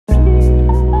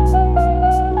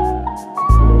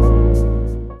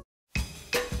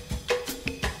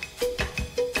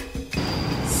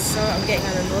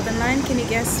9, can you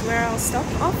guess where I'll stop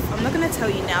off? I'm not going to tell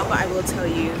you now, but I will tell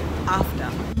you after.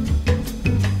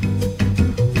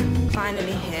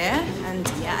 Finally here,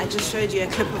 and yeah, I just showed you a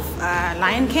clip of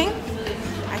Lion King.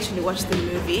 I actually watched the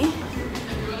movie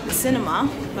in the cinema,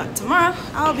 but tomorrow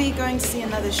I'll be going to see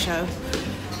another show,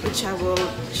 which I will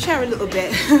share a little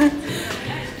bit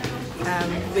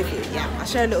with you. Yeah, I'll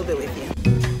share a little bit with you.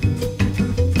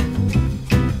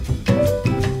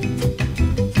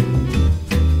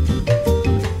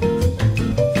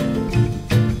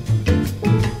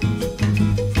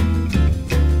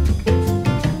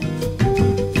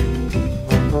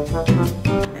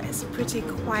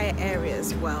 Quiet area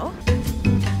as well.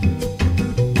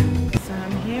 So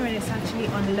I'm here and it's actually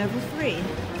on level 3.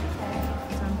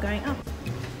 So I'm going up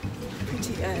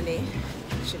pretty early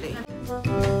actually.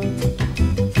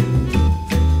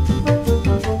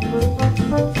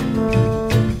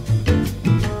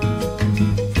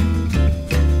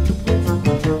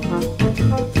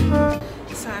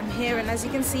 So I'm here and as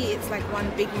you can see it's like one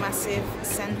big massive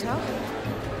center.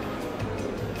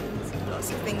 Lots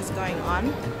of things going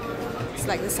on. It's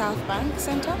like the South Bank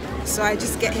Center. So I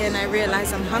just get here and I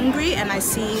realize I'm hungry and I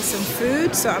see some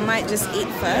food, so I might just eat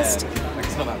first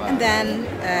and then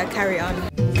carry on.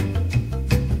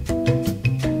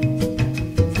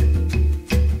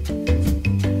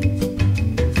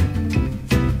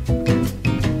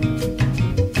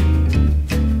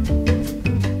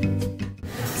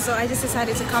 So I just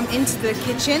decided to come into the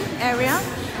kitchen area.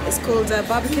 It's called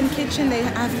Barbican Kitchen. They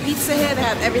have pizza here, they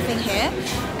have everything here.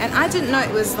 And I didn't know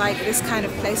it was like this kind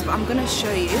of place, but I'm gonna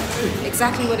show you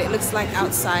exactly what it looks like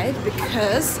outside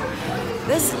because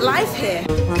there's life here.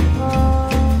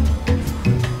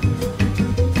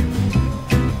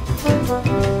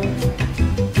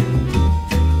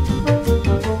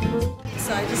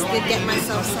 So I just did get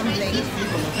myself something.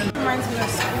 It reminds me of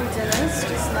school dinners,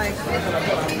 just like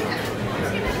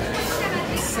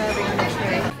serving on a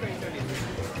tray.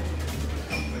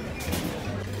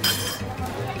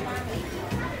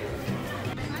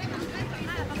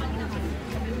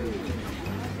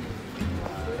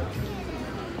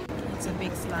 It's a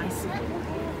big slice.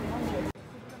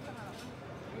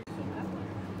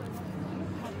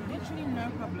 Literally no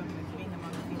problem with being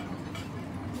among people.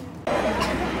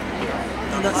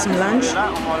 I got some lunch.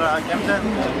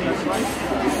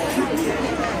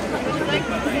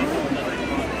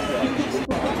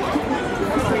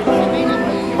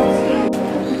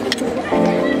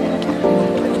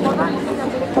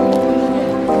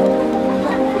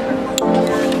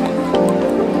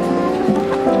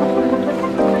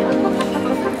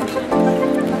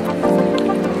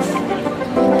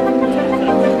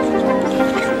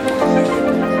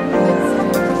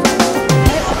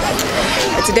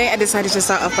 Today I decided to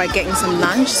start off by getting some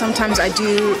lunch. Sometimes I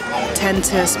do tend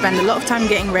to spend a lot of time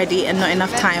getting ready and not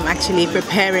enough time actually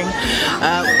preparing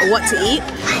what to eat.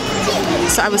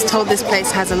 So I was told this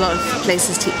place has a lot of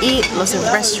places to eat, lots of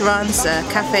restaurants,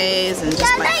 cafes and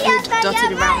just like food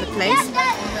dotted around the place.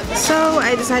 So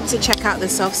I decided to check out the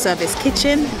self-service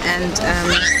kitchen and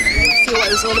see what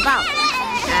it was all about.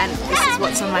 And this is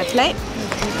what's on my plate.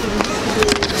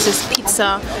 This is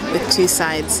pizza with 2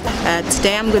 sides.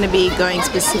 Today I'm going to be going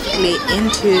specifically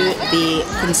into the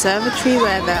conservatory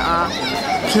where there are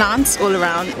plants all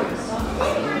around.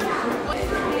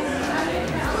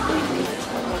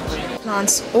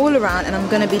 Plants all around, and I'm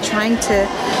going to be trying to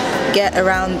get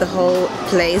around the whole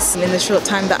place in the short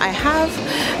time that I have.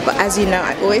 But as you know,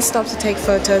 I always stop to take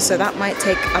photos, so that might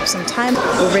take up some time.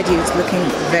 Already it's looking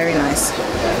very nice.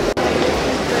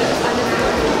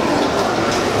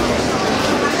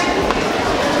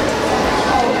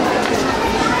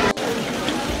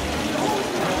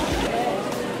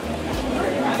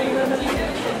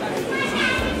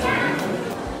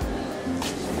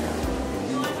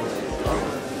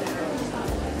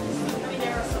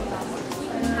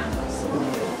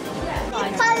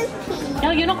 No,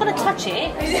 you're not going to touch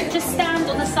it. Just stand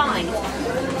on the side.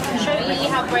 Show Lily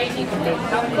how brave you can be.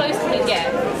 How close can you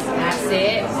get? That's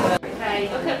it. Okay,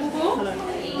 look at Boo. Look.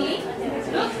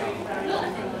 Look.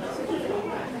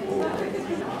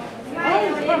 Oh,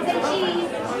 it's a cheese.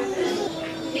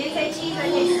 It's a cheese.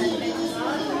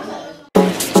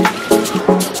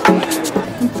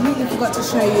 Completely forgot to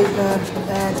show you the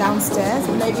downstairs.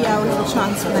 Maybe I will have a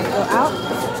chance when I go out.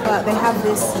 But they have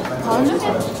this pond.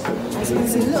 As you can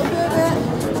see, a little bit of it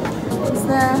is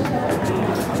there.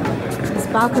 This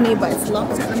balcony, but it's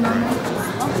locked at the moment. It's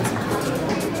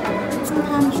locked. Some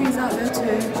palm trees out there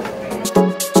too.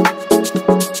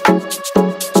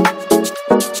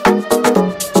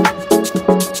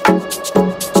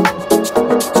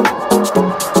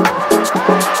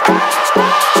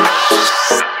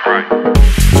 Right.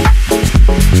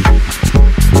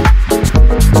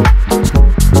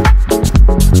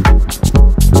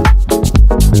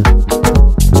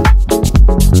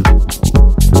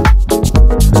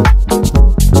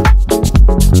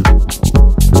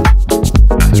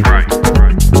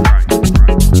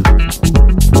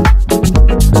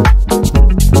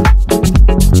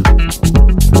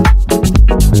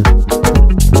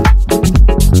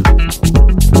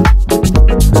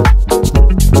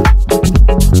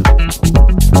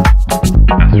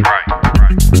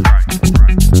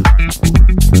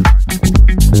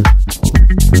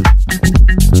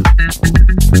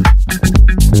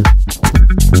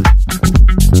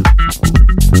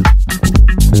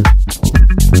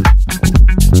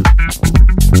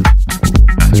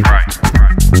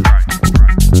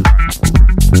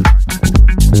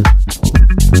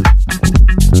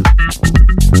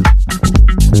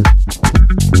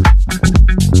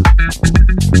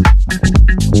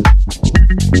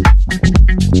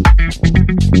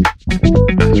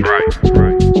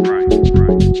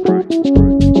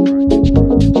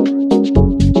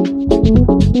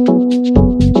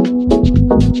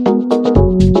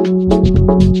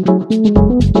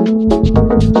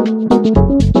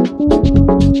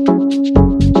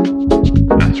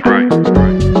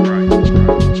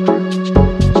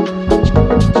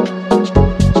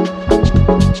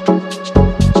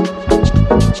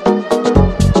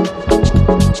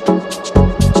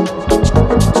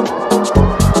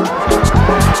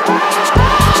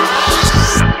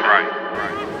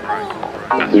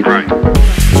 That's right.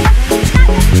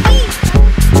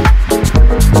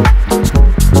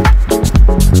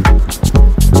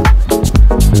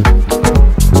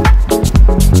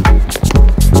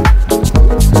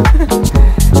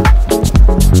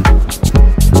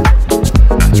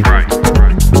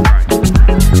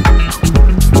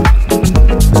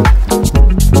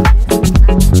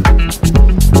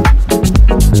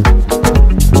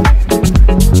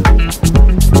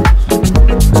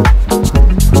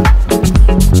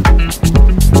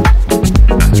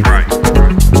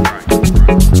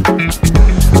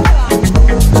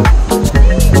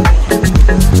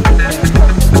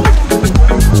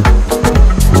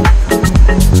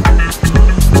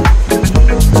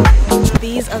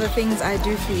 Things I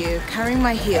do for you, carrying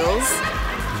my heels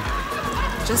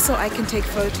just so I can take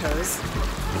photos.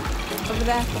 Over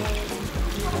there.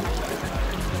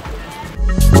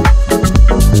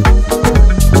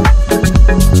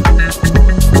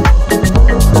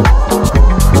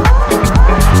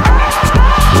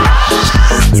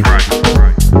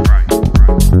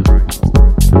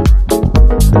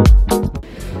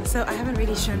 So I haven't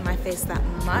really shown my face that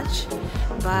much,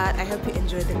 but I hope you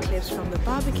enjoyed the clips from the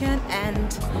Barbican,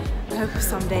 and I hope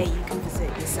someday you can visit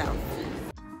yourself.